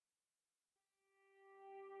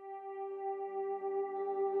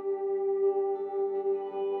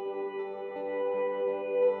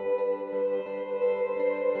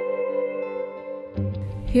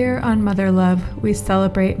Here on Mother Love, we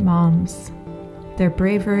celebrate moms, their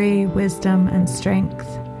bravery, wisdom, and strength,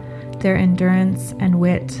 their endurance and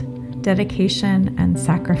wit, dedication and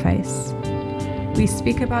sacrifice. We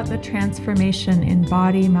speak about the transformation in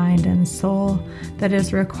body, mind, and soul that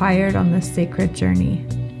is required on this sacred journey.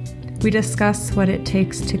 We discuss what it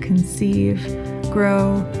takes to conceive,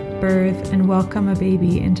 grow, birth, and welcome a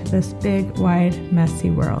baby into this big, wide, messy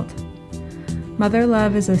world. Mother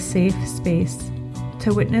Love is a safe space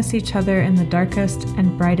to witness each other in the darkest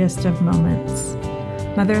and brightest of moments.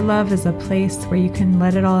 Mother Love is a place where you can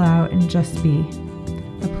let it all out and just be.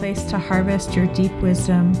 A place to harvest your deep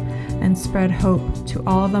wisdom and spread hope to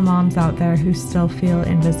all the moms out there who still feel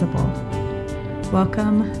invisible.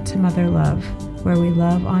 Welcome to Mother Love, where we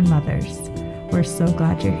love on mothers. We're so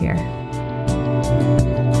glad you're here.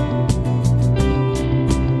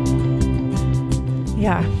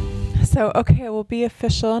 Yeah. So, okay, we'll be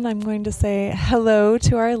official, and I'm going to say hello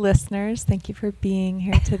to our listeners. Thank you for being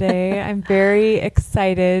here today. I'm very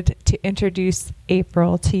excited to introduce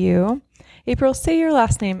April to you. April, say your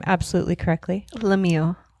last name absolutely correctly.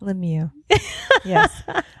 Lemieux. Yes.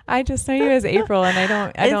 I just know you as April, and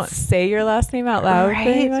I don't say your last name out loud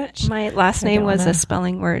very much. My last name was a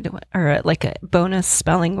spelling word, or like a bonus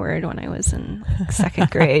spelling word when I was in second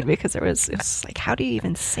grade, because it was like, how do you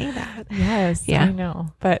even say that? Yes, yeah. I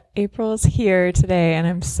know. But April's here today, and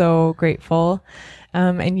I'm so grateful.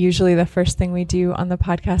 And usually the first thing we do on the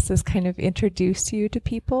podcast is kind of introduce you to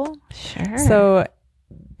people. Sure. So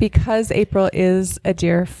because April is a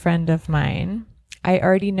dear friend of mine, I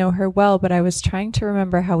already know her well, but I was trying to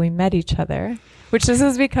remember how we met each other, which this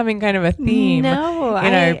is becoming kind of a theme in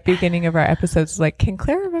our beginning of our episodes. Like, can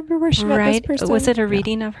Claire remember where she met this person? Was it a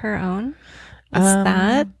reading of her own? Was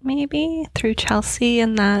that maybe through Chelsea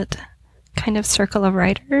and that kind of circle of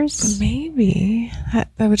writers? Maybe. That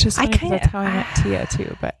was just funny because that's how I met Tia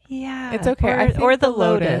too, but yeah, it's okay. Or the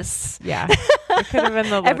Lotus. Yeah. It could have been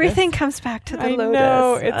the Lotus. Everything comes back to the Lotus.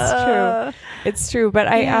 No, it's true. It's true. But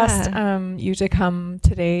I asked you to come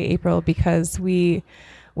today, April, because we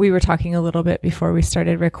were talking a little bit before we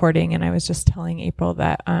started recording, and I was just telling April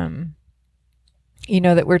that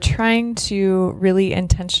that we're trying to really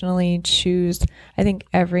intentionally choose. I think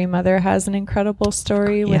every mother has an incredible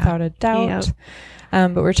story, without a doubt.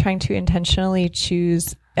 But we're trying to intentionally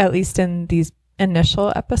choose, at least in these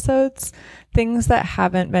initial episodes, things that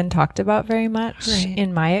haven't been talked about very much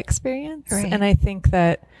in my experience. And I think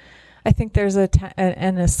there's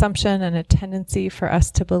an assumption and a tendency for us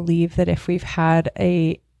to believe that if we've had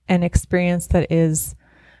an experience that is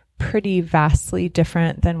pretty vastly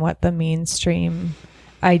different than what the mainstream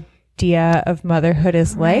idea of motherhood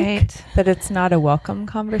is like, that it's not a welcome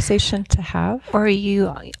conversation to have. Or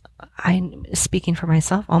I'm speaking for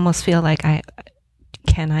myself, almost feel like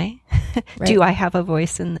do I have a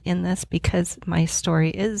voice in this, because my story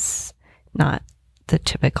is not the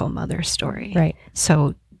typical mother story. Right.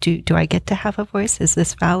 So do I get to have a voice? Is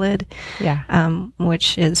this valid? Yeah.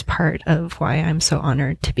 Which is part of why I'm so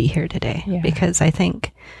honored to be here today. Yeah. Because I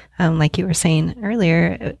think, like you were saying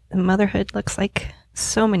earlier, motherhood looks like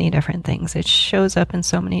so many different things. It shows up in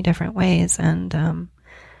so many different ways, and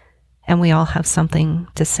we all have something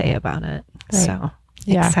to say about it. Right. So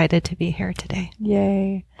excited to be here today.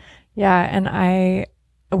 Yay. Yeah. And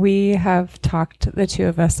we have talked, the two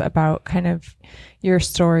of us, about kind of your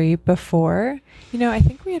story before. I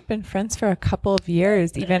think we had been friends for a couple of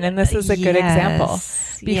years even, and this is a good example.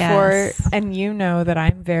 Before, and that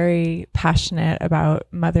I'm very passionate about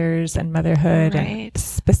mothers and motherhood, and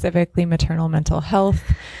specifically maternal mental health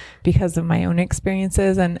because of my own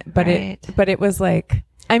experiences. But it was like,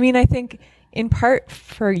 I think in part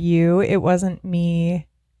for you, it wasn't me.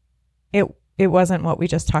 It wasn't what we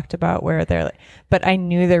just talked about but I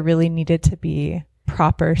knew there really needed to be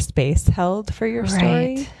proper space held for your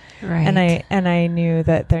story. Right. And I knew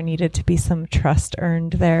that there needed to be some trust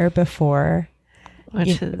earned there before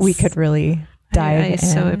we could really dive in. I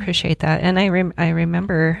so appreciate that. And I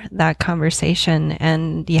remember that conversation,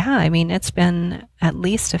 and it's been at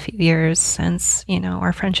least a few years since,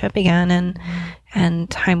 our friendship began and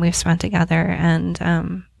time we've spent together,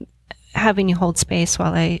 and having you hold space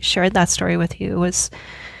while I shared that story with you was,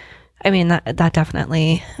 that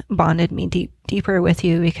definitely bonded me deeper with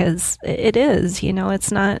you, because it is,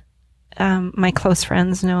 it's not, my close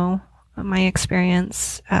friends know my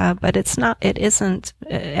experience, but it isn't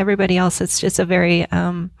everybody else. It's just a very,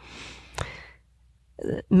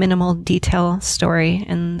 minimal detail story,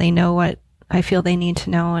 and they know what I feel they need to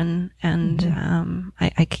know.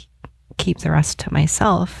 I keep the rest to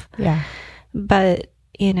myself. Yeah. But,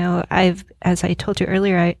 as I told you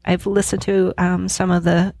earlier, I've listened to, some of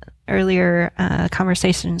the earlier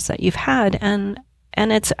conversations that you've had, and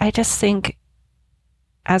I just think,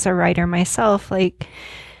 as a writer myself, like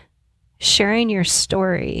sharing your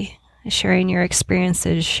story, sharing your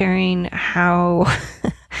experiences, sharing how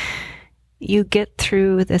you get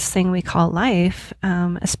through this thing we call life,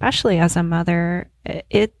 especially as a mother,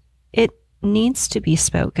 it needs to be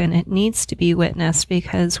spoken. It needs to be witnessed,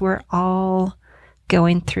 because we're all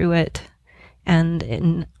going through it,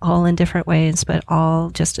 and all in different ways, but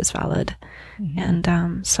all just as valid. Mm-hmm.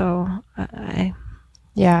 And so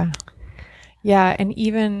Yeah. And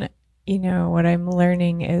even, what I'm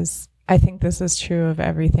learning is, I think this is true of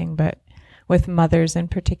everything, but with mothers in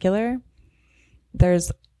particular,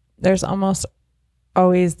 there's almost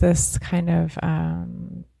always this kind of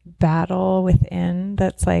battle within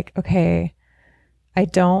that's like, okay, I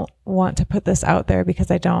don't want to put this out there because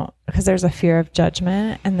there's a fear of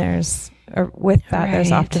judgment, and there's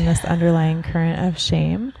often this underlying current of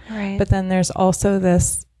shame. Right. But then there's also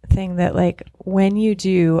this thing that, like, when you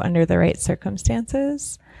do, under the right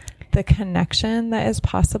circumstances, the connection that is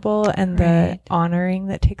possible, and the honoring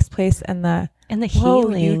that takes place, and the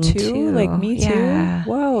healing, you too, like me too. Yeah.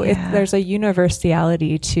 Whoa, yeah. There's a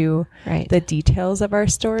universality to the details of our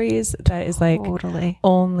stories that is like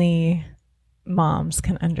only moms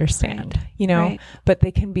can understand, but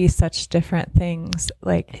they can be such different things.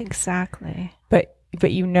 Like, exactly. But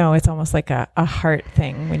it's almost like a heart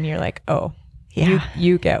thing when you're like, oh, yeah,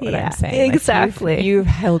 you get what I'm saying. Exactly. Like you've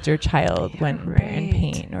held your child when they're in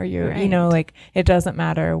pain, or you're, like, it doesn't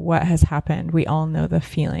matter what has happened. We all know the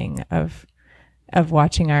feeling of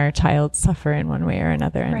watching our child suffer in one way or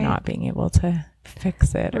another, and not being able to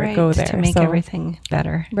fix it or go there to make everything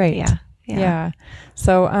better. Right. Yeah.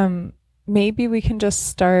 So, maybe we can just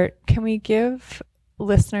start. Can we give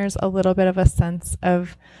listeners a little bit of a sense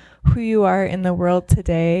of who you are in the world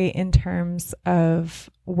today, in terms of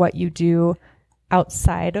what you do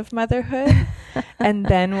outside of motherhood? And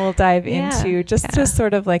then we'll dive into just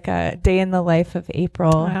sort of like a day in the life of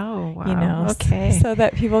April. Oh, wow. Okay. So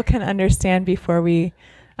that people can understand before we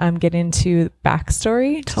get into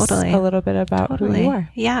backstory. Totally. A little bit about who you are.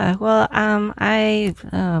 Yeah. Well, I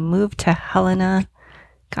moved to Helena,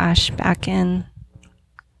 back in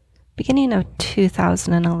beginning of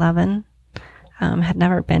 2011. Had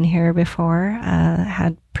never been here before.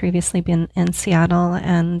 Had previously been in Seattle,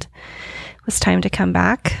 and it was time to come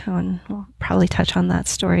back. And we'll probably touch on that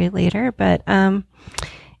story later. But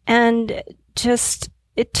and just,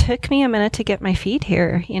 it took me a minute to get my feet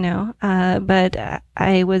here, but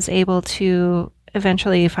I was able to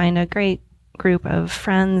eventually find a great group of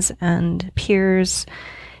friends and peers,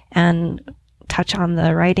 and touch on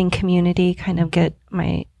the writing community, kind of get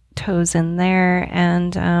my toes in there,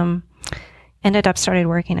 and ended up started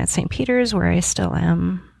working at St. Peter's, where I still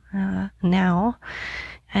am now.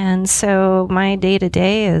 And so my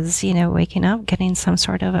day-to-day is, waking up, getting some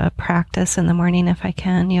sort of a practice in the morning if I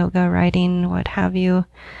can, yoga, writing, what have you,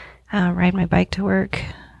 ride my bike to work,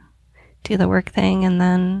 do the work thing, and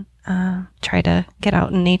then try to get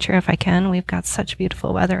out in nature if I can. We've got such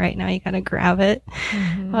beautiful weather right now. You got to grab it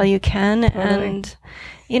while you can. Totally. And,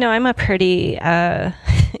 I'm a pretty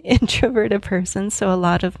introverted person, so a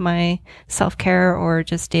lot of my self-care or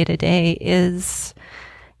just day-to-day is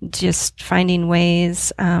just finding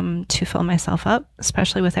ways to fill myself up,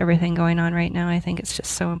 especially with everything going on right now. I think it's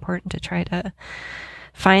just so important to try to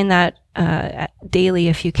find that daily,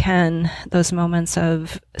 if you can, those moments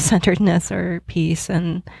of centeredness or peace.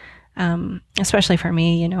 And especially for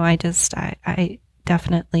me, I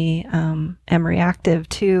definitely am reactive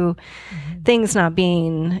to things not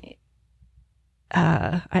being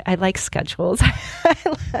I like schedules.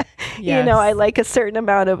 Yes. I like a certain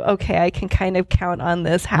amount of, okay, I can kind of count on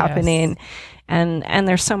this happening. Yes. And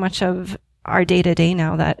there's so much of our day to day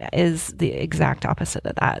now that is the exact opposite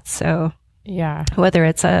of that. So yeah, whether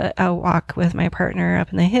it's a walk with my partner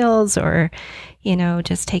up in the hills, or,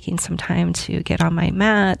 just taking some time to get on my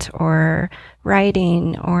mat, or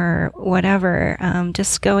writing, or whatever,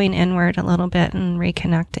 just going inward a little bit and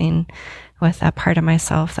reconnecting with that part of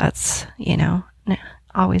myself that's,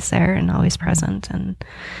 always there and always present.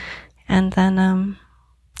 And then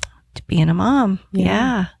being a mom.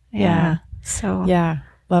 Yeah. So yeah,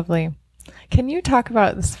 lovely. Can you talk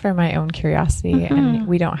about this for my own curiosity? And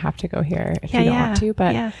we don't have to go here if you don't want to,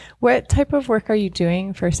 but what type of work are you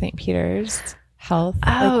doing for St. Peter's Health?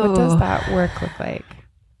 Like, what does that work look like?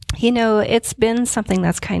 It's been something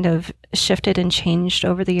that's kind of shifted and changed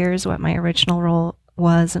over the years, what my original role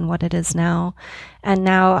was and what it is now. And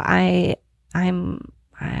now I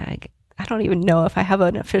I don't even know if I have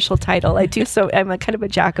an official title. I'm a kind of a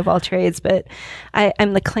jack of all trades, but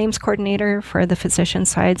I'm the claims coordinator for the physician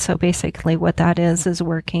side. So basically what that is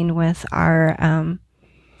working with our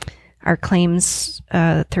claims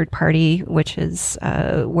third party, which is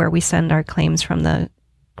where we send our claims from the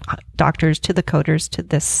doctors to the coders to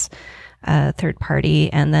this third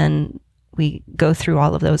party. And then we go through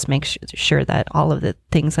all of those, make sure that all of the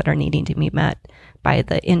things that are needing to be met by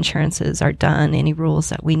the insurances are done, any rules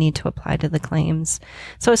that we need to apply to the claims.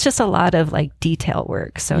 So it's just a lot of like detail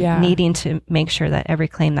work. So needing to make sure that every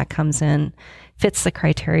claim that comes in fits the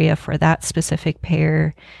criteria for that specific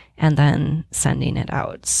payer, and then sending it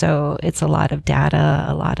out. So it's a lot of data,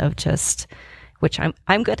 a lot of just, which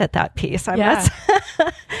I'm good at that piece. I'm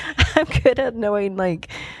good at knowing like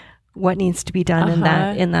what needs to be done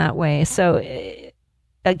in that way. So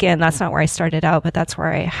again, that's not where I started out, but that's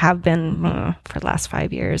where I have been for the last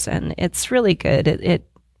 5 years, and it's really good.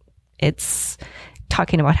 It's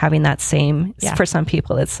talking about having that same. For some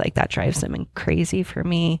people, it's like that drives them crazy. For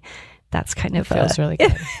me, that's kind of feels really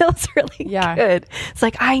good. It feels really good. It's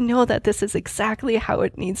like, I know that this is exactly how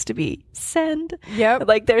it needs to be. Send. Yep.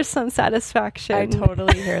 Like there's some satisfaction. I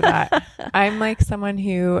totally hear that. I'm like someone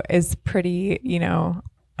who is pretty,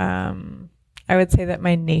 I would say that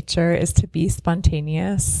my nature is to be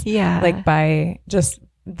spontaneous. Yeah. Like by just,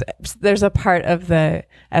 there's a part of the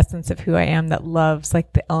essence of who I am that loves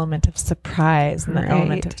like the element of surprise and the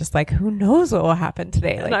element of just like, who knows what will happen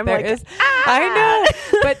today? Like I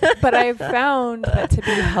know, but I've found that to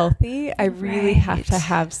be healthy, I really have to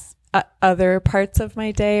have other parts of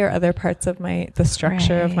my day or other parts of the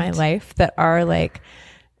structure of my life that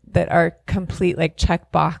are complete, like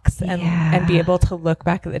check box and be able to look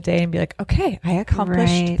back at the day and be like, okay, I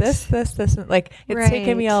accomplished this, and like it's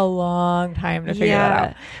taken me a long time to figure that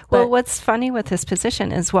out. Well, what's funny with this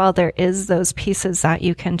position is while there is those pieces that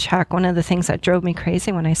you can check, one of the things that drove me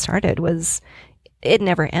crazy when I started was it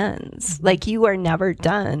never ends. Like you are never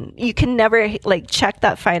done. You can never like check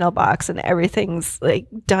that final box and everything's like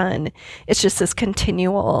done. It's just this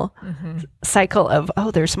continual cycle of,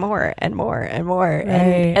 there's more and more and more.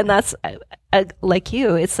 Right. And that's like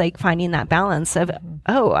you, it's like finding that balance of,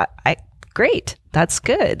 great. That's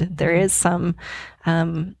good. There is some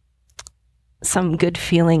good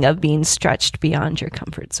feeling of being stretched beyond your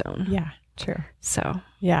comfort zone. Yeah. True. So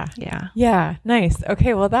yeah. Nice.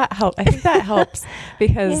 Okay. Well, that helped. I think that helps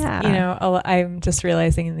because, I'm just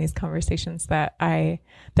realizing in these conversations that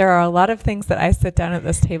there are a lot of things that I sit down at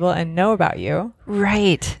this table and know about you.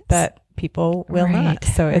 Right. That people will not.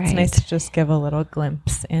 So it's nice to just give a little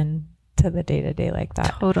glimpse into the day-to-day like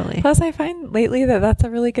that. Totally. Plus I find lately that that's a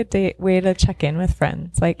really good way to check in with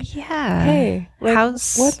friends. Like, hey, like,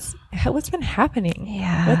 what's been happening?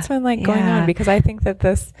 Yeah. What's been like going on? Because I think that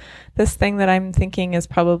this thing that I'm thinking is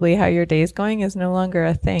probably how your day's going is no longer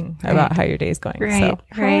a thing about how your day's going. Right. So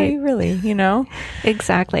how are you really,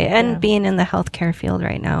 Exactly. And being in the healthcare field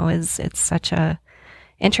right now it's such a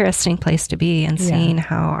interesting place to be, and seeing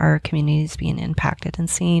how our community is being impacted and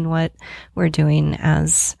seeing what we're doing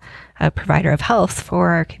as a provider of health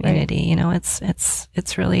for our community. Right.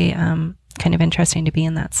 It's really kind of interesting to be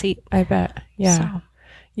in that seat. I bet. Yeah. So.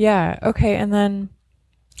 Yeah. Okay. And then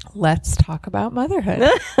let's talk about motherhood.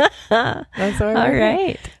 That's what all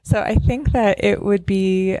right. So I think that it would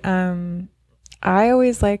be, I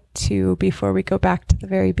always like to, before we go back to the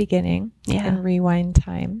very beginning and rewind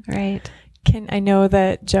time. Right. I know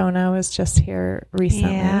that Jonah was just here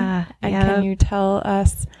recently. Yeah. And can you tell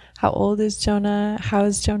us, how old is Jonah? How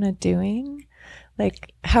is Jonah doing?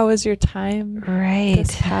 Like, how was your time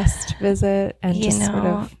this past visit? And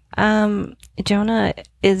Jonah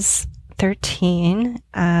is 13,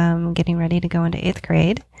 getting ready to go into 8th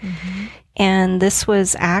grade. Mm-hmm. And this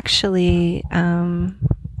was actually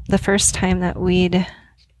the first time that we'd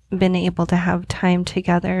been able to have time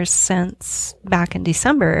together since back in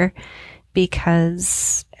December,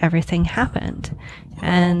 because everything happened.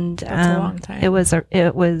 And that's a long time. It was a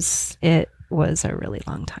really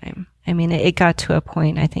long time. I mean, it got to a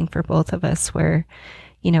point, I think, for both of us where,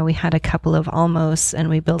 we had a couple of almosts and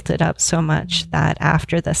we built it up so much that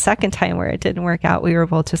after the second time where it didn't work out, we were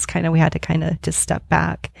both just we had to just step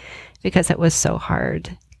back because it was so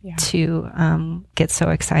hard to get so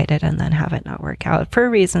excited and then have it not work out for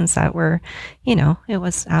reasons that were, it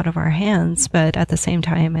was out of our hands. But at the same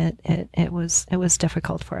time, it was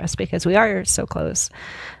difficult for us because we are so close.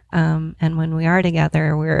 And when we are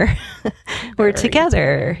together, we're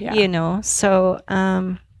together, So,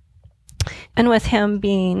 and with him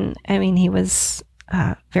being, he was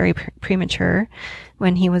very premature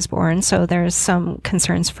when he was born. So there's some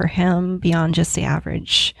concerns for him beyond just the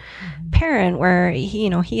average parent where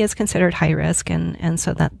he is considered high risk, and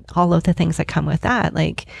so that all of the things that come with that,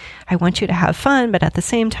 like, I want you to have fun, but at the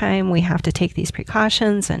same time we have to take these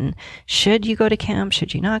precautions, and should you go to camp,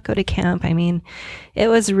 should you not go to camp? I mean, it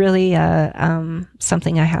was really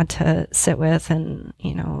something I had to sit with and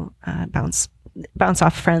bounce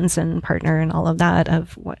off friends and partner and all of that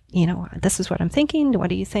of what, this is what I'm thinking. What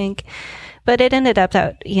do you think? But it ended up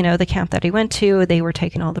that, the camp that he went to, they were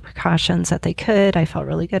taking all the precautions that they could. I felt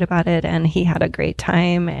really good about it, and he had a great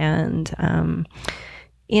time. And,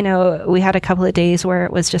 we had a couple of days where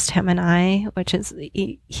it was just him and I, which is,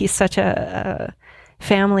 he's such a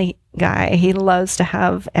family guy. He loves to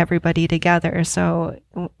have everybody together. So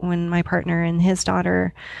when my partner and his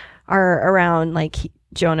daughter are around, like,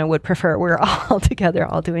 Jonah would prefer we're all together,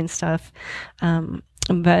 all doing stuff.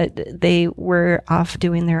 But they were off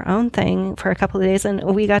doing their own thing for a couple of days, and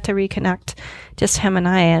we got to reconnect, just him and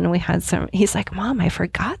I, and we had he's like, Mom, I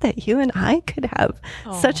forgot that you and I could have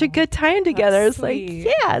such a good time together. It's like,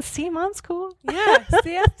 yeah, see, Mom's cool. Yeah,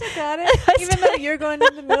 see, I still got it. Even though you're going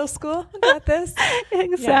into middle school, I got this.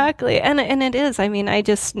 Exactly. Yeah. And it is. I mean, I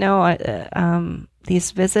just know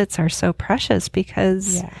these visits are so precious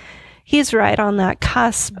because he's right on that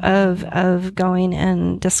cusp of going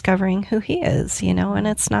and discovering who he is, and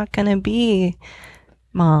it's not going to be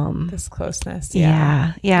Mom. This closeness.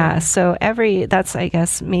 Yeah. So that's, I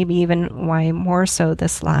guess, maybe even why more so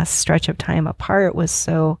this last stretch of time apart was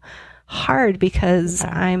so hard, because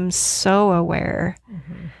I'm so aware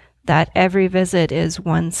that every visit is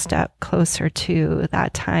one step closer to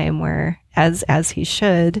that time where, as he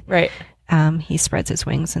should, right. He spreads his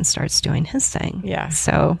wings and starts doing his thing. Yeah.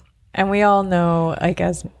 So. And we all know, like,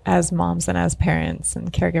 as moms and as parents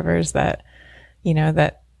and caregivers, that,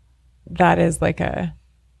 that is like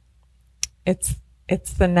it's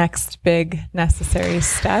the next big necessary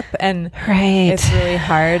step. And it's really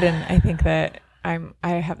hard. And I think that I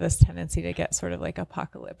have this tendency to get sort of like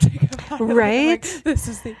apocalyptic about it. Right. Like, this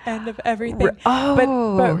is the end of everything.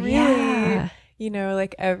 But really,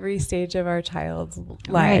 like every stage of our child's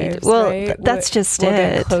lives. Right. Well, right? that's just we'll it.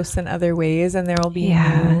 Get close in other ways, and there will be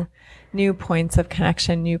new points of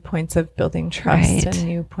connection, new points of building trust, and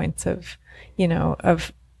new points of,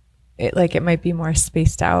 of it. Like, it might be more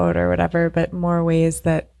spaced out or whatever, but more ways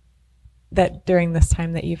that during this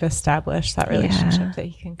time that you've established that relationship that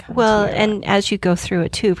you can come to. And as you go through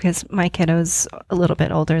it too, because my kiddo's a little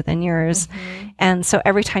bit older than yours. And so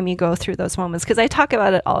every time you go through those moments, because I talk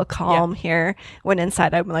about it all calm here, when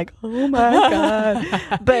inside I'm like, oh my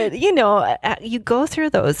God. But, you go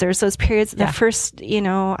through those. There's those periods, the first,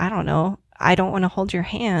 I don't know, I don't want to hold your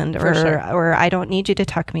hand, or I don't need you to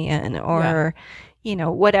tuck me in, or...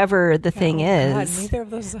 whatever the thing is. God, neither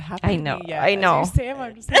of those have happened. I know. To me yet. As you say them,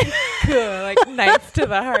 I'm just like, like knife to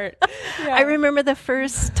the heart. Yeah. I remember the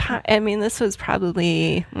first time. I mean, this was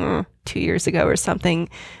probably 2 years ago or something.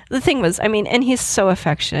 The thing was, and he's so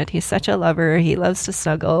affectionate. He's such a lover. He loves to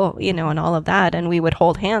snuggle, and all of that. And we would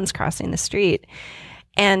hold hands crossing the street.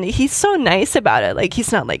 And he's so nice about it. Like,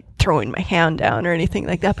 he's not like throwing my hand down or anything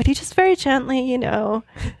like that, but he just very gently,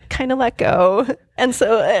 kind of let go. And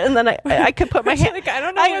then I could put my hand. Like, I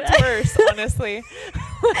don't know what's worse, honestly.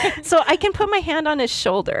 So I can put my hand on his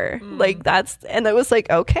shoulder, like and it was like,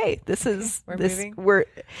 okay, we're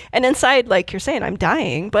and inside, like you're saying, I'm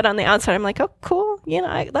dying, but on the outside, I'm like, oh, cool,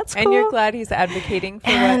 that's cool. And you're glad he's advocating for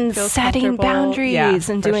and what feels setting boundaries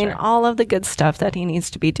and doing all of the good stuff that he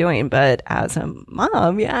needs to be doing. But as a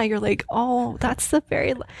mom, you're like, oh, that's the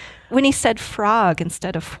very. When he said frog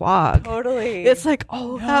instead of fwog. Totally. It's like,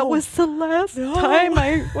 that was the last time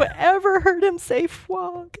I ever heard him say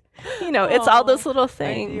fwog. It's all those little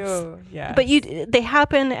things. Yeah. But they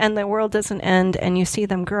happen, and the world doesn't end, and you see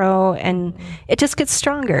them grow, and it just gets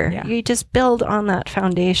stronger. Yeah. You just build on that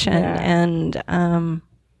foundation. And I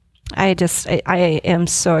am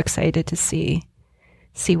so excited to see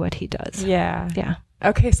what he does. Yeah. Yeah.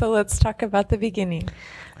 Okay, so let's talk about the beginning.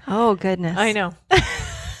 Oh, goodness. I know.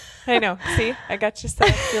 I know. See, I got you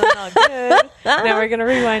set feeling all good. Now we're going to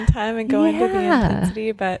rewind time and go into the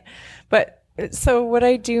intensity. But so what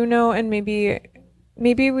I do know, and maybe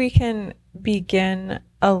we can begin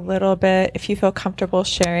a little bit, if you feel comfortable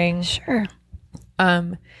sharing. Sure.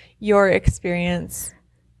 Your experience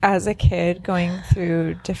as a kid going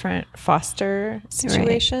through different foster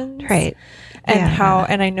situations. Right. And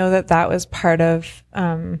and I know that was part of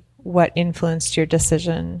what influenced your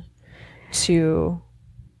decision to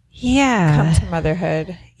come to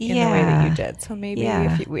motherhood in the way that you did. So maybe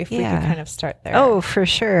if we could kind of start there. Oh, for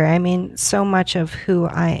sure. So much of who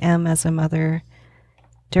I am as a mother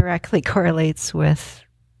directly correlates with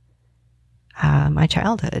my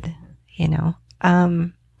childhood,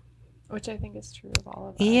 Which I think is true of all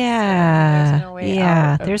of us. Yeah. There's no way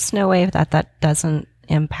there's no way that doesn't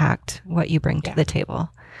impact what you bring to the table.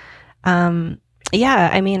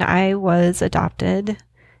 I mean, I was adopted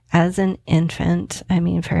as an infant. I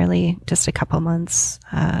mean, fairly just a couple months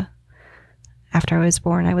after I was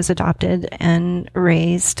born, I was adopted and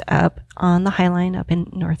raised up on the High Line up in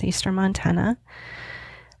northeastern Montana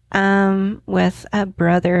with a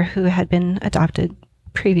brother who had been adopted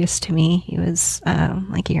previous to me. He was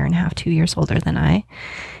like a year and a half, 2 years older than I.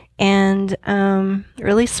 And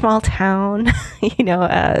really small town,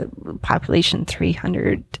 population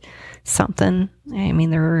 300 something. I mean,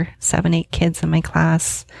 there were 7-8 kids in my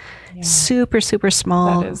class. Yeah. Super, super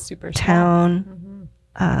small town,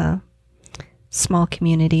 small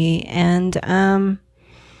community. And, I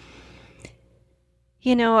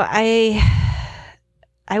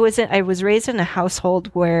was raised in a household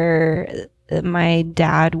where my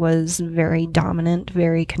dad was very dominant,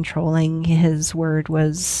 very controlling. His word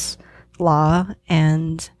was law.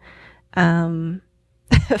 And,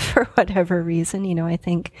 for whatever reason, I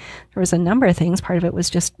think there was a number of things. Part of it was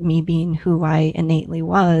just me being who I innately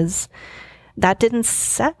was. That didn't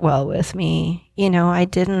set well with me.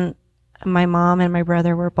 My mom and my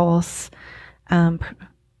brother were both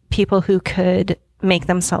people who could make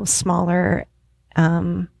themselves smaller,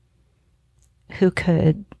 who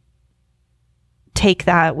could take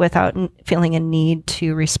that without feeling a need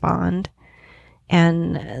to respond.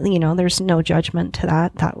 And, there's no judgment to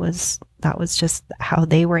that. That was just how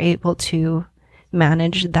they were able to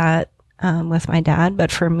manage that with my dad.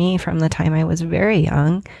 But for me, from the time I was very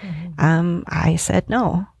young, I said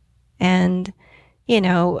no. And,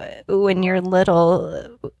 when you're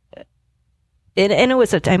little, and it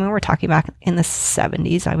was we're talking back in the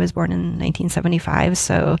 70s. I was born in 1975.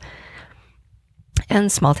 So,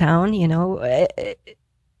 and small town,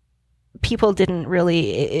 people didn't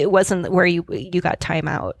really, it wasn't where you got time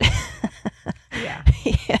out. Yeah.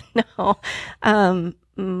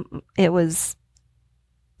 It was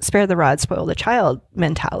spare the rod, spoil the child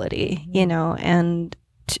mentality, and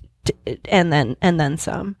then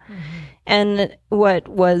some. And what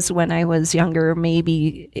was when I was younger,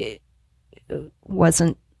 maybe it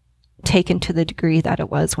wasn't taken to the degree that it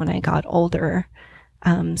was when I got older.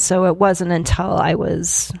 So it wasn't until I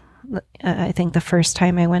was, I think the first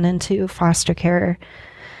time I went into foster care,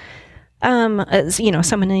 as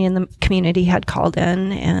somebody in the community had called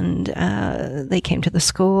in, and they came to the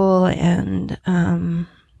school, and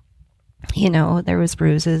there was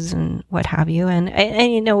bruises and what have you, and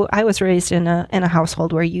I was raised in a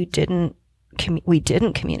household where we didn't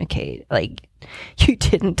communicate. Like, you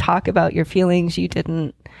didn't talk about your feelings, you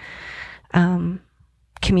didn't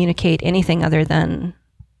communicate anything other than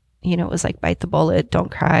it was like, bite the bullet,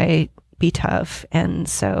 don't cry, be tough. And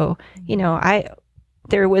so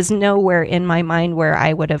there was nowhere in my mind where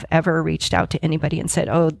I would have ever reached out to anybody and said,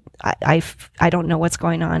 oh, I don't know what's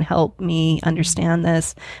going on. Help me understand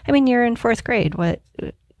this. I mean, you're in 4th grade. What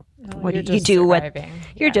do you do?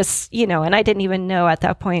 You're just, and I didn't even know at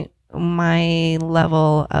that point my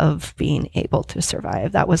level of being able to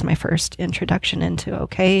survive. That was my first introduction into,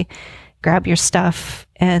 okay, grab your stuff.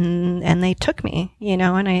 And they took me,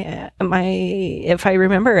 and if I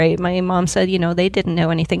remember right, my mom said, they didn't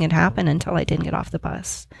know anything had happened until I didn't get off the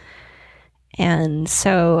bus. And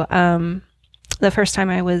so, the first time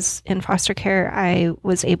I was in foster care, I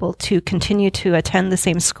was able to continue to attend the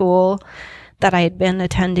same school that I had been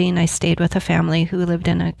attending. I stayed with a family who lived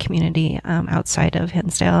in a community, outside of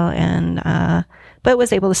Hinsdale, but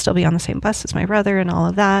was able to still be on the same bus as my brother and all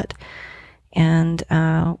of that. And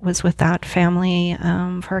was with that family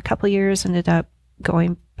for a couple of years, ended up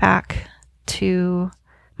going back to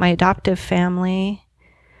my adoptive family.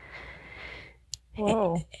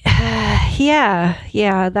 Whoa.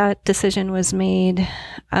 Yeah, that decision was made.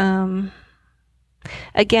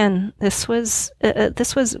 Again, this was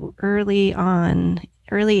early on,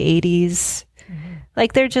 early 80s.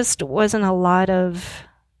 Like, there just wasn't a lot of...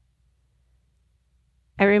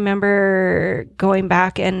 I remember going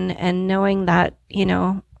back and knowing that,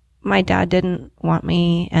 my dad didn't want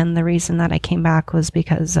me, and the reason that I came back was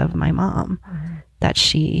because of my mom, that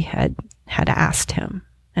she had asked him.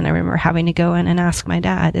 And I remember having to go in and ask my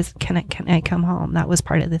dad, can I come home? That was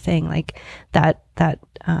part of the thing, like that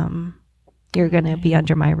you're going to be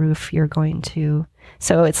under my roof. You're going to,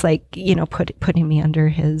 so it's like, putting me under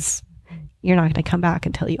his, you're not going to come back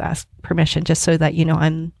until you ask permission, just so that,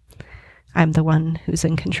 I'm the one who's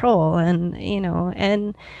in control. And,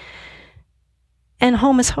 and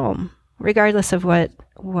home is home, regardless of what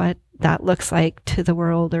that looks like to the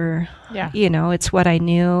world, or, it's what I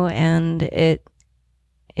knew. And it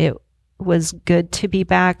was good to be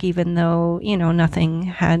back, even though, nothing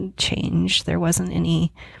had changed. There wasn't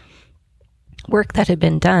any work that had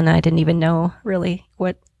been done. I didn't even know really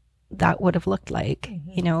what that would have looked like,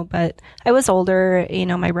 but I was older,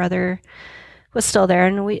 my brother was still there,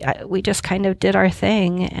 and we just kind of did our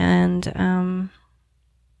thing. And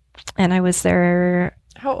I was there.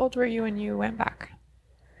 How old were you when you went back?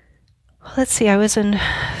 Let's see, I was in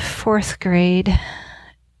 4th grade.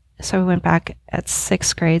 So we went back at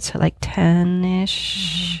 6th grade, so like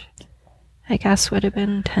 10-ish, I guess would have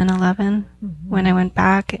been 10, 11 when I went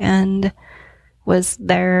back, and was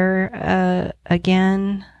there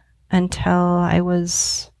again until I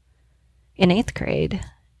was in 8th grade.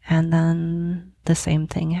 And then the same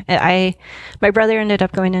thing. My brother ended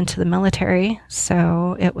up going into the military,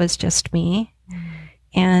 so it was just me.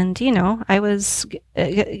 And, I was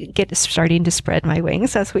starting to spread my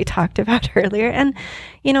wings, as we talked about earlier. And,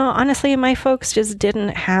 honestly, my folks just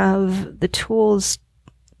didn't have the tools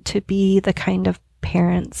to be the kind of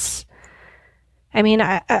parents. I mean,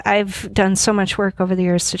 I've done so much work over the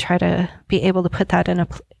years to try to be able to put that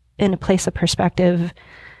in a place of perspective.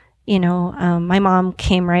 My mom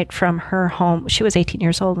came right from her home. She was 18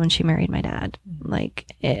 years old when she married my dad,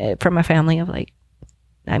 from a family of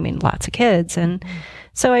lots of kids. And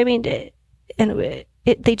so, they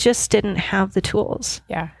just didn't have the tools.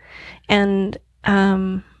 Yeah. And,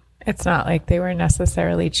 it's not like they were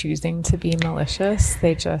necessarily choosing to be malicious.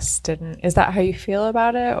 They just didn't. Is that how you feel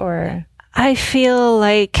about it? Or I feel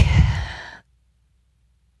like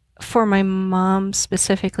for my mom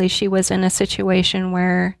specifically, she was in a situation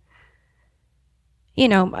where,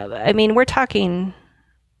 we're talking,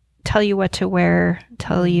 tell you what to wear,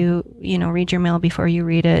 tell you, read your mail before you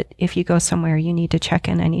read it. If you go somewhere, you need to check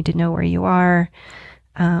in. I need to know where you are.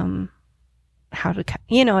 How to,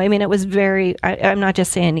 it was very, I'm not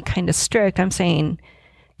just saying kind of strict. I'm saying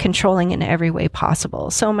controlling in every way possible.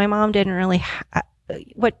 So my mom didn't really,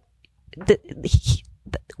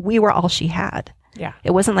 we were all she had. Yeah.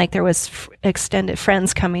 It wasn't like there was extended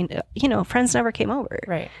friends coming, friends never came over.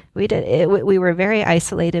 Right. We were very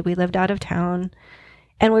isolated. We lived out of town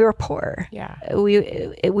and we were poor. Yeah.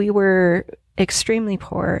 We were extremely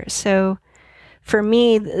poor. So for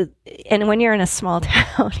me, and when you're in a small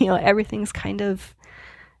town, everything's kind of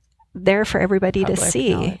there for everybody Public to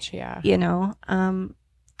see. knowledge, yeah.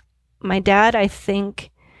 My dad, I think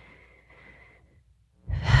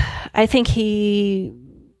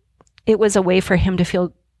it was a way for him to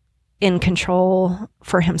feel in control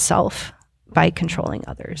for himself by controlling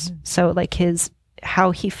others. Mm-hmm. So how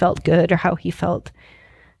he felt good or how he felt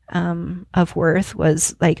of worth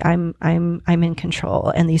was like, I'm in control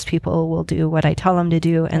and these people will do what I tell them to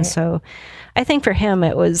do. And so I think for him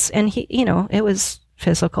it was, and he, it was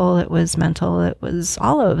physical, it was mental, it was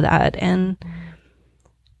all of that. And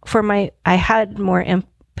I had more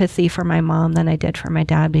empathy for my mom than I did for my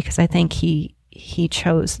dad, because I think he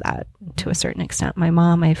chose that to a certain extent. My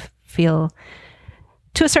mom, I feel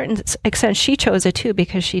to a certain extent, she chose it too,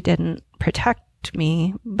 because she didn't protect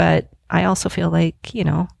me. But I also feel like,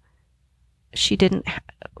 she didn't,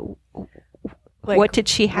 what did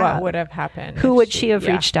she have? What would have happened? Who would she have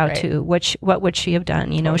reached out to? What would she have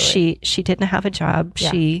done? Totally. She didn't have a job.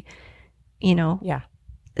 Yeah. She,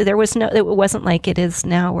 there was it wasn't like it is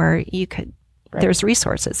now where you could, there's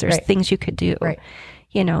resources, there's things you could do,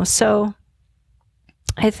 so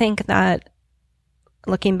I think that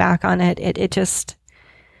looking back on it, it just,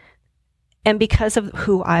 and because of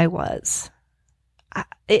who I was,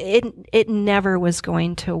 it never was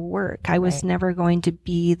going to work. I was never going to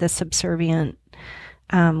be the subservient,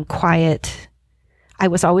 quiet. I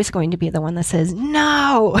was always going to be the one that says,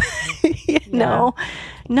 no, no.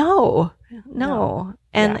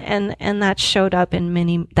 And that showed up in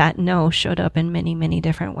many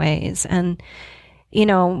different ways. And,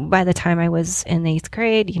 by the time I was in 8th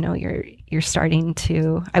grade, you're starting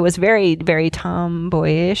to, I was very, very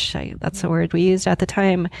tomboyish. That's the word we used at the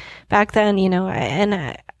time back then,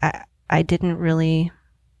 and I didn't really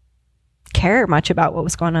care much about what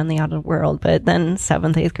was going on in the outer world. But then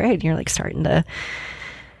 7th, 8th grade, you're like starting to,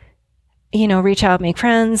 reach out, make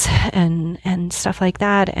friends and stuff like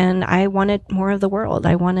that. And I wanted more of the world.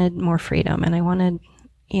 I wanted more freedom, and I wanted,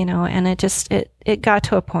 and it got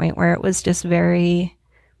to a point where it was just very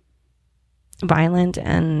violent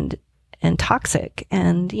and toxic.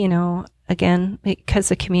 And, again, because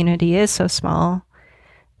the community is so small,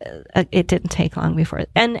 it didn't take long before.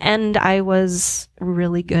 And I was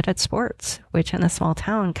really good at sports, which in a small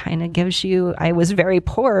town kind of gives you, I was very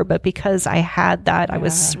poor, but because I had that, I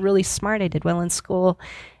was really smart. I did well in school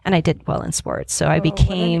and I did well in sports. So I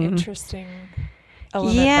became interesting.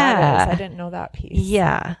 element that is. I didn't know that piece.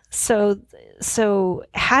 Yeah. So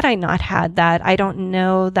had I not had that, I don't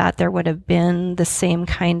know that there would have been the same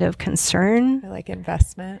kind of concern, like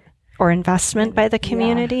investment by the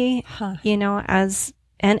community, you know, and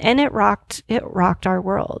it rocked our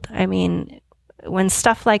world. I mean, when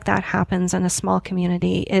stuff like that happens in a small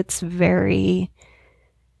community, it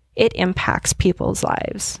impacts people's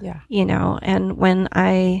lives, you know, and when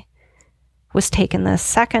I was taken the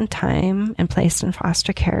second time and placed in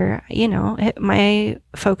foster care, you know, my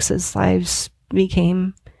folks' lives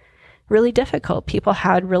became really difficult. People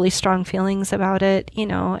had really strong feelings about it, you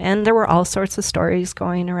know, and there were all sorts of stories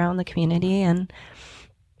going around the community, and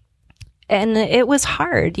it was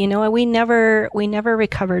hard, you know. We never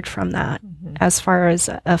recovered from that as far as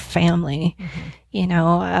a family, you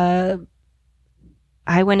know.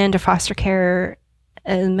 I went into foster care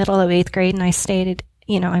in the middle of 8th grade, and I stayed,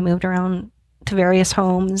 you know, I moved around to various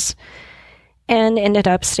homes and ended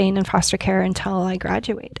up staying in foster care until I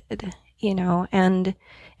graduated, you know, and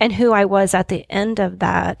who I was at the end of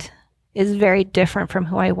that is very different from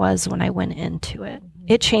who I was when I went into it.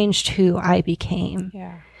 It changed who I became.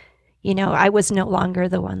 Yeah. You know, I was no longer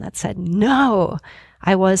the one that said no.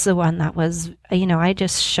 I was the one that was, you know, I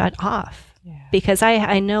just shut off because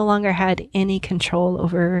I no longer had any control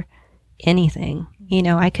over anything. You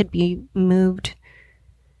know, I could be moved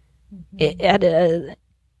at a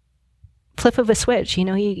flip of a switch. You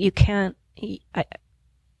know, you can't,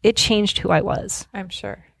 it changed who I was. I'm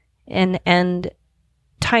sure. And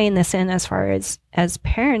tying this in as far as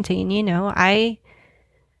parenting, you know, I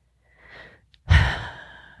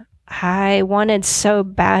wanted so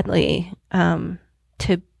badly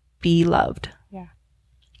to be loved. Yeah.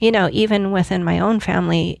 You know, even within my own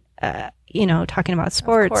family, you know, talking about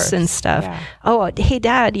sports and stuff. Yeah. Oh, hey,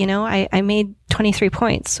 Dad, you know, I made 23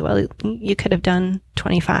 points. Well, you could have done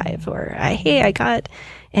 25. Or, hey, I got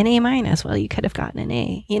an A-. Well, you could have gotten an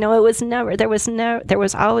A. You know, it was never, there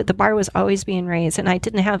was always, the bar was always being raised, and I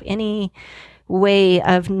didn't have any way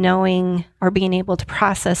of knowing or being able to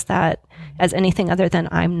process that as anything other than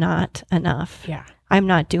I'm not enough. Yeah. I'm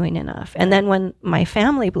not doing enough. And then when my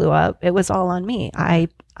family blew up, it was all on me.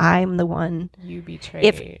 I'm the one. You betrayed.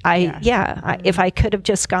 If I could have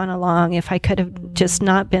just gone along, if I could have just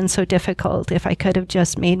not been so difficult, if I could have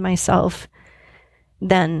just made myself,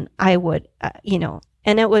 then I would, you know,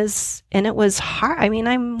 and it was hard. I mean,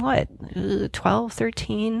 I'm 12,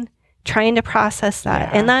 13, trying to process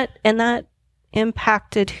that. Yeah. And that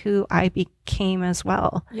impacted who I became as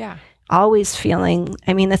well. Yeah. Always feeling,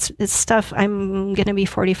 I mean, it's stuff. I'm going to be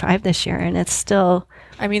 45 this year, and it's still.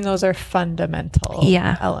 I mean, those are fundamental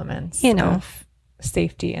elements, you know, of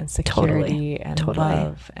safety and security and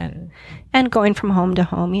love and going from home to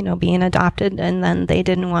home, you know, being adopted, and then they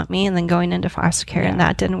didn't want me, and then going into foster care, and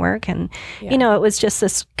that didn't work. And, you know, it was just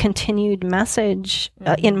this continued message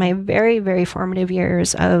in my very, very formative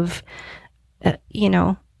years of, you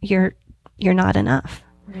know, you're not enough.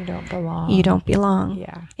 You don't belong. You don't belong.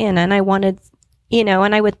 Yeah. And I wanted, you know,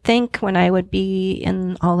 and I would think when I would be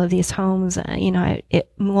in all of these homes, you know,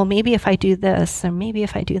 well, maybe if I do this, or maybe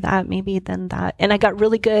if I do that, maybe then that. And I got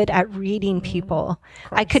really good at reading people.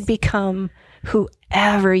 I could become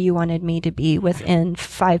whoever you wanted me to be within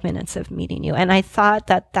 5 minutes of meeting you. And I thought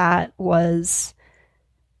that was,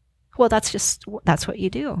 well, that's what you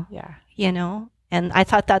do. Yeah. You know? And I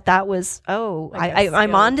thought that was,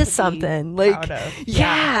 I'm onto something. Like,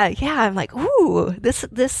 yeah. I'm like, ooh, this,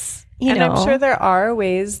 you know. And I'm sure there are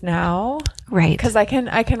ways now. Right. Because I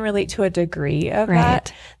can relate to a degree of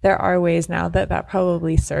that. There are ways now that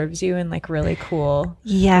probably serves you in like really cool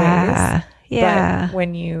ways. Yeah. But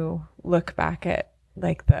when you look back at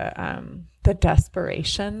like the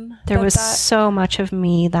desperation. There was so much of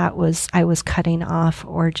me that I was cutting off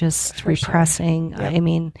or just repressing. Sure. Yep. I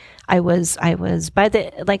mean, I was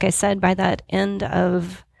like I said, by that end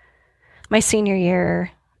of my senior year,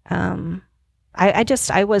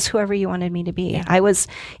 I was whoever you wanted me to be. Yeah. I was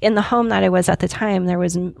in the home that I was at the time. There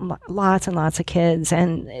was lots and lots of kids.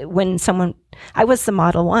 And when I was the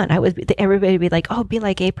model one, everybody would be like, oh, be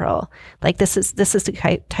like April. Like this is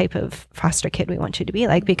the type of foster kid we want you to be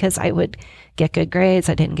like, because I would get good grades.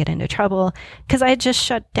 I didn't get into trouble because I had just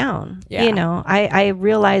shut down. Yeah. You know, I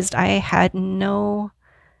realized I had no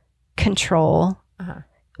control. Uh-huh.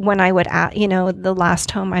 When I would, you know, the last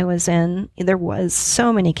home I was in, there was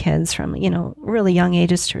so many kids from, you know, really young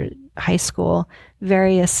ages to high school,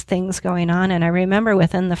 various things going on. And I remember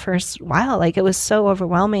within the first while, like it was so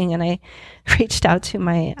overwhelming. And I reached out to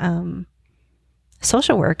my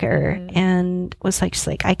social worker and was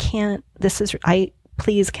like, I can't,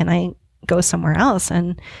 please, can I go somewhere else.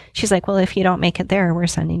 And she's like, well, if you don't make it there, we're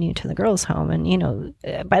sending you to the girls' home. And, you know,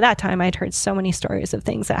 by that time I'd heard so many stories of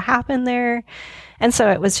things that happened there. And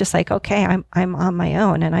so it was just like, okay, I'm on my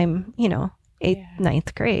own, and I'm, you know,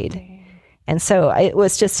 9th grade. Dang. And so it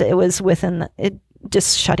was just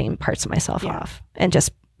shutting parts of myself off and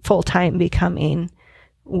just full time becoming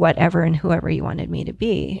whatever and whoever you wanted me to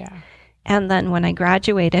be. Yeah. And then when I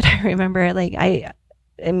graduated, I remember like I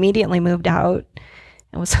immediately moved out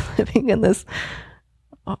and was living in this,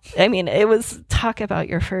 I mean, it was talk about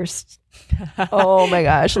your first, oh my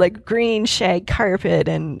gosh, like green shag carpet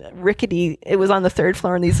and rickety, it was on the 3rd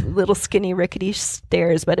floor and these little skinny rickety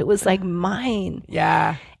stairs, but it was like mine.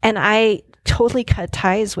 Yeah. And I totally cut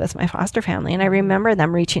ties with my foster family. And I remember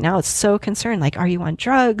them reaching out so concerned, like, are you on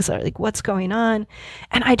drugs? Or like, what's going on?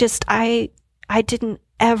 And I didn't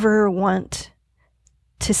ever want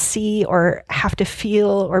to see or have to feel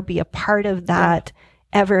or be a part of that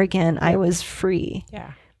ever again. I was free.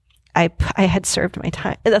 Yeah. I had served my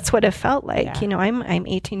time. That's what it felt like. Yeah. You know, I'm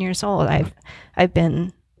 18 years old. I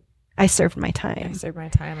served my time. I served my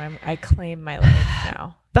time. I claim my life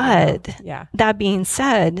now. But that being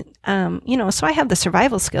said, you know, so I have the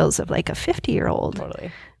survival skills of like a 50-year-old.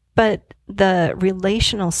 Totally. But the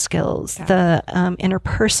relational skills, the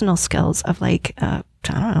interpersonal skills of like, I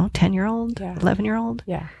don't know, 10-year-old, 11-year-old.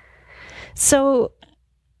 Yeah. So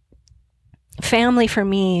family for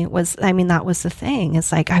me was, I mean, that was the thing.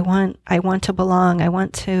 It's like, I want to belong. I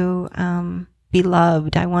want to be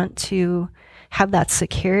loved. I want to have that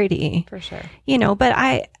security. For sure. You know, but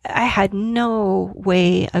I had no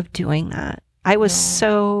way of doing that. I was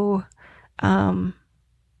so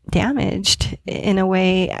damaged in a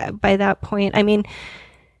way by that point. I mean,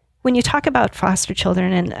 when you talk about foster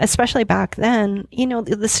children, and especially back then, you know,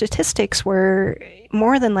 the statistics were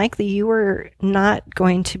more than likely you were not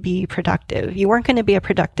going to be productive. You weren't going to be a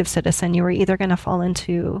productive citizen. You were either going to fall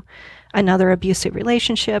into another abusive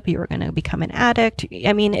relationship, you were going to become an addict.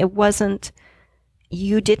 I mean,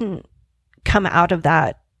 you didn't come out of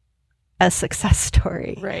that a success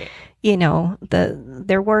story. Right. You know,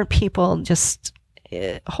 there weren't people just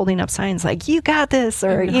holding up signs like, you got this,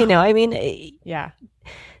 or, you know, I mean, yeah.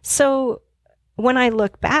 So when I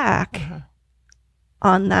look back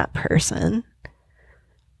on that person,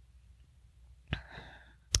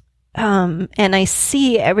 and I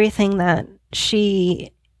see everything that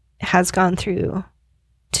she has gone through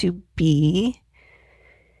to be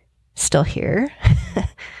still here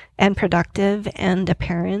and productive and a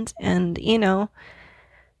parent, and, you know,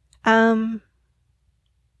 I'm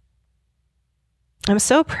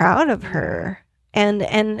so proud of her. And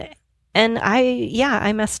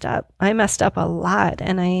I messed up. I messed up a lot,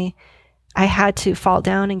 and I had to fall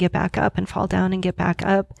down and get back up and fall down and get back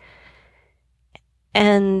up.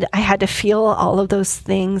 And I had to feel all of those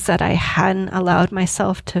things that I at allowed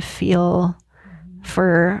myself to feel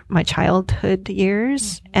for my childhood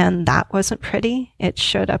years. And that wasn't pretty. It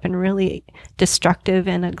showed up in really destructive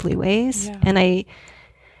and ugly ways. Yeah. And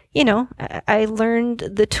I learned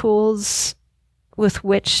the tools with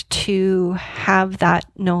which to have that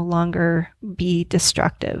no longer be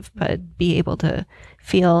destructive, but be able to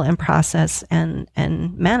feel and process and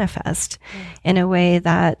manifest in a way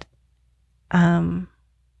that when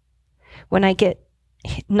I get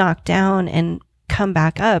knocked down and come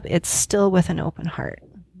back up, it's still with an open heart.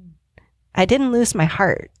 I didn't lose my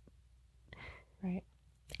heart. Right.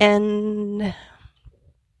 And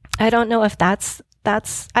I don't know if that's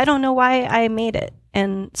I don't know why I made it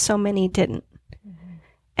and so many didn't.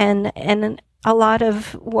 And a lot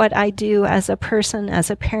of what I do as a person, as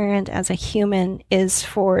a parent, as a human is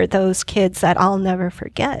for those kids that I'll never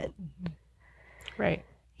forget. Right.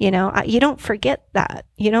 You know, you don't forget that.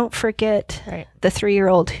 You don't forget the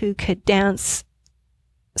 3-year-old who could dance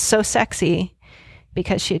so sexy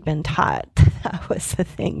because she'd been taught that was the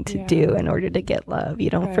thing to do in order to get love. You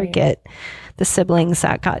don't forget the siblings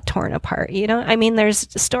that got torn apart. You know, I mean, there's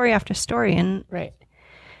story after story, and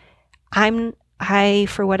I,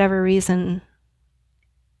 for whatever reason,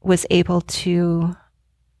 was able to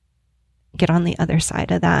get on the other side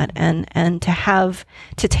of that and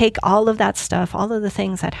to take all of that stuff, all of the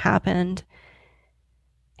things that happened,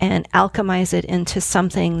 and alchemize it into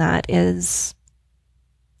something that is,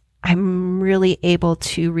 I'm really able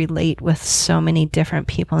to relate with so many different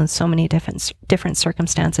people in so many different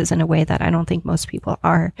circumstances in a way that I don't think most people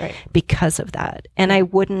are because of that. And I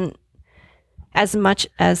wouldn't, as much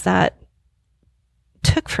as that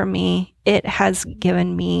took from me, it has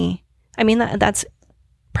given me, I mean, that's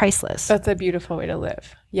priceless. That's a beautiful way to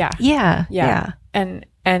live. Yeah. And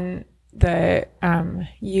the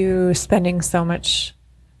you spending so much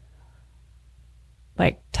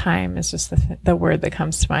like time is just the word that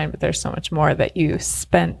comes to mind, but there's so much more that you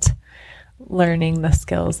spent learning the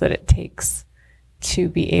skills that it takes to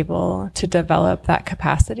be able to develop that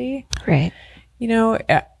capacity. Right. You know,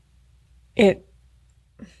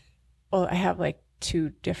 well, I have like two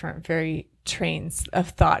different very trains of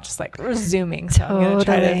thought, just like resuming. So I'm going to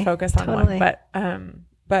try to focus on one.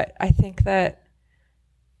 But I think that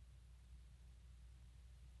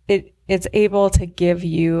it's able to give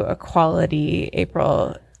you a quality,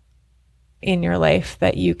 April, in your life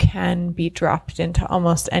that you can be dropped into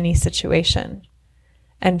almost any situation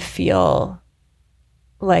and feel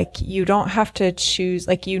like you don't have to choose,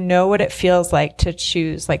 like, you know what it feels like to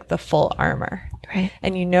choose like the full armor. Right.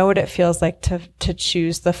 And you know what it feels like to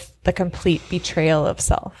choose the complete betrayal of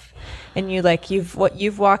self. And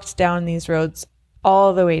you've walked down these roads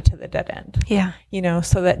all the way to the dead end. Yeah. You know,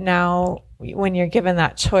 so that now when you're given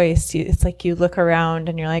that choice, it's like you look around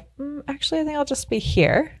and you're like, actually, I think I'll just be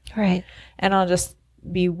here. Right. And I'll just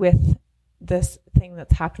be with this thing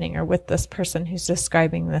that's happening, or with this person who's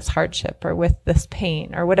describing this hardship, or with this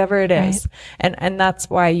pain, or whatever it is. Right. And that's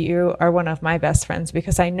why you are one of my best friends,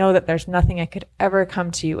 because I know that there's nothing I could ever come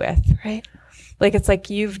to you with. Right. Like, it's like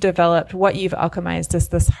you've developed, what you've alchemized is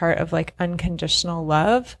this heart of like unconditional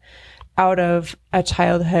love out of a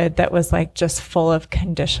childhood that was like just full of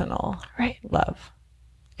conditional love.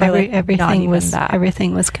 Everything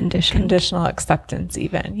was conditioned. Conditional acceptance,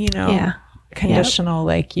 even, you know? Yeah. Conditional,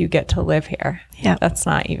 like, you get to live here. Yeah. That's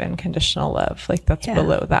not even conditional love. Like, that's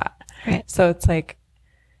below that. Right. So it's like,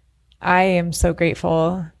 I am so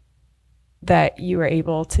grateful that you were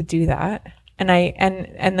able to do that. And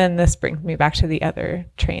and then this brings me back to the other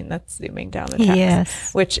train that's zooming down the tracks.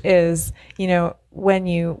 Yes. Which is, you know, when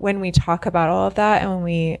we talk about all of that, and when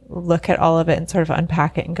we look at all of it and sort of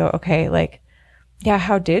unpack it and go, okay, like, yeah,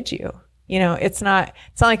 how did you? You know, it's not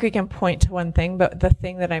like we can point to one thing, but the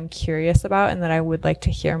thing that I'm curious about and that I would like to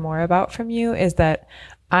hear more about from you is that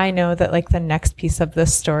I know that like the next piece of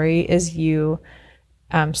this story is you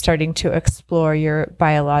starting to explore your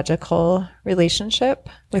biological relationship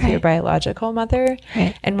with your biological mother.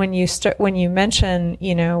 Right. And when you mention,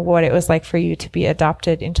 you know, what it was like for you to be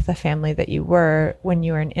adopted into the family that you were when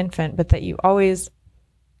you were an infant, but that you always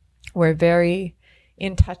were very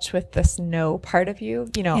in touch with this no part of you,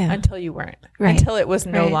 you know, until you weren't, until it was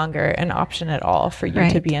no longer an option at all for you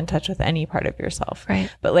to be in touch with any part of yourself.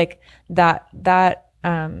 Right. But like that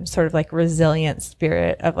sort of like resilient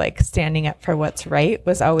spirit of like standing up for what's right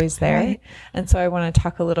was always there. Right. And so I want to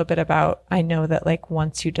talk a little bit about, I know that like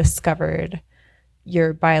once you discovered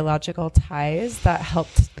your biological ties, that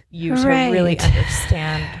helped you to really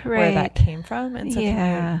understand where that came from. And so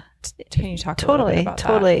can you talk a little bit about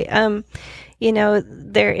that? You know,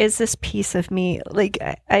 there is this piece of me, like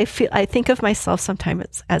I think of myself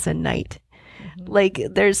sometimes as a knight. Mm-hmm. Like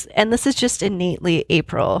and this is just innately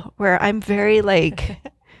April, where I'm very like,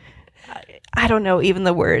 I don't know even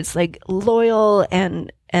the words, like loyal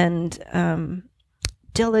and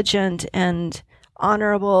diligent and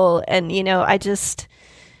honorable. And, you know,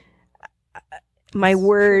 my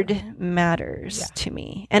word matters to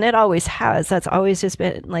me. And it always has. That's always just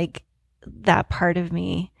been like that part of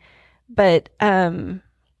me. But,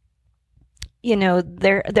 you know,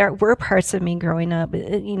 there were parts of me growing up,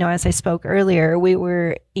 you know, as I spoke earlier, we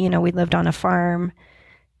lived on a farm,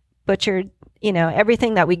 butchered, you know,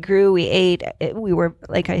 everything that we grew, we ate. We were,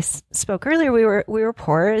 like I spoke earlier, we were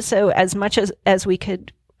poor. So as much as we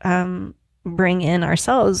could, bring in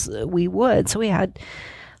ourselves, we would. So we had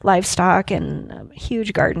livestock and a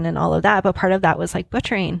huge garden and all of that. But part of that was like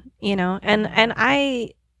butchering, you know, and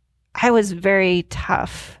I was very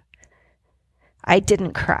tough. I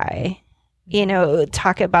didn't cry, you know,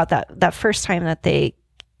 talk about that first time that they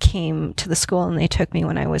came to the school and they took me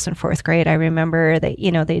when I was in 4th grade. I remember that,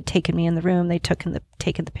 you know, they'd taken me in the room, they'd taken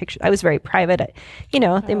the picture. I was very private, you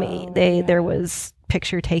know, there was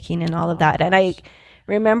picture taking and all of that. And I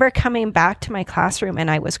remember coming back to my classroom and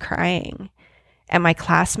I was crying, and my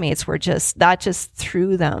classmates were that just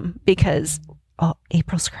threw them because, oh,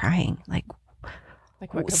 April's crying. Like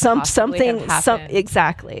what something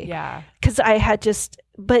exactly. Yeah. Cause I had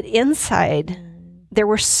but inside there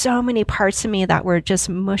were so many parts of me that were just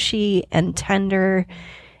mushy and tender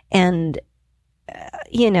and,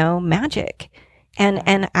 you know, magic.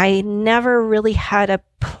 And I never really had a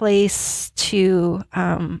place to,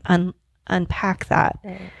 unpack that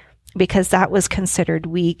because that was considered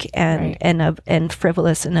weak and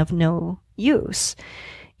frivolous and of no use,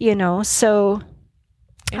 you know? So,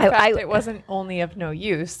 in fact, it wasn't only of no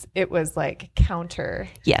use. It was like counter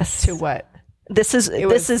to what this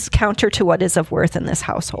is counter to what is of worth in this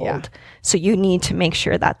household. Yeah. So you need to make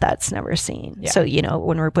sure that that's never seen. Yeah. So,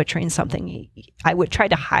 when we're butchering something, I would try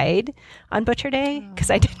to hide on butcher day because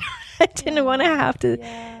I didn't want to have to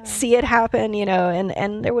see it happen,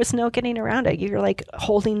 and there was no getting around it. You're like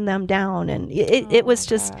holding them down, and it was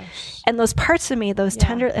just, and those parts of me, those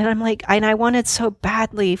tender, and I'm like, and I wanted so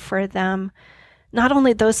badly for them, not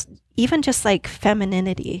only those, even just like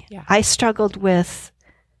femininity. Yeah. I struggled with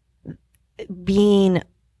being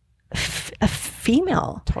a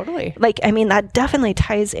female. Totally. That definitely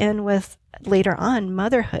ties in with later on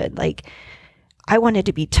motherhood. Like, I wanted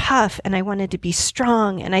to be tough and I wanted to be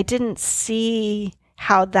strong, and I didn't see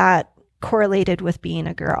how that correlated with being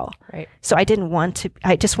a girl. Right. So I didn't want to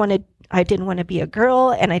be a girl,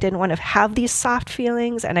 and I didn't want to have these soft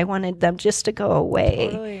feelings, and I wanted them just to go away.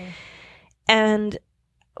 Totally. And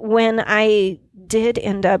when I did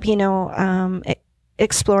end up,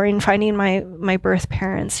 exploring, finding my birth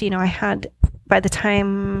parents, I had, by the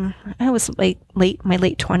time I was my late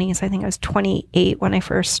 20s, I think I was 28 when I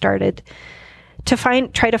first started to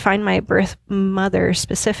try to find my birth mother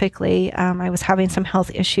specifically. I was having some health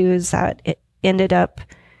issues that it ended up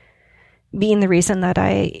being the reason that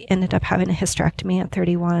I ended up having a hysterectomy at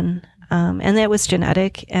 31. And it was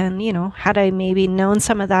genetic. And, had I maybe known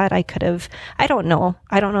some of that, I could have, I don't know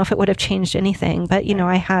if it would have changed anything, but,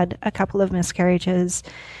 I had a couple of miscarriages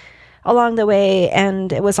along the way,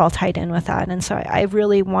 and it was all tied in with that. And so I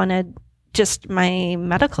really wanted just my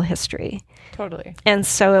medical history. Totally. And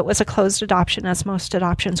so it was a closed adoption, as most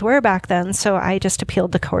adoptions were back then. So I just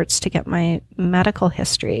appealed to courts to get my medical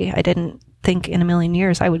history. I didn't think in a million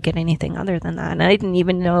years I would get anything other than that. And I didn't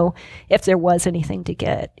even know if there was anything to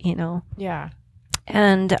get, Yeah.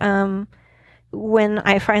 And when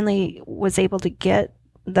I finally was able to get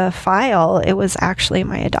the file, it was actually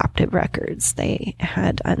my adoptive records. They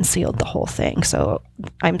had unsealed the whole thing. So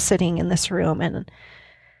I'm sitting in this room and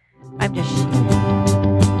I'm just...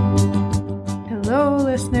 Hello,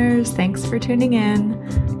 listeners. Thanks for tuning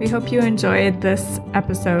in. We hope you enjoyed this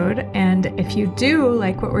episode. And if you do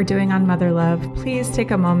like what we're doing on Mother Love, please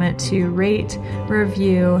take a moment to rate,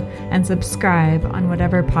 review, and subscribe on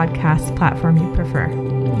whatever podcast platform you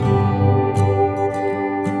prefer.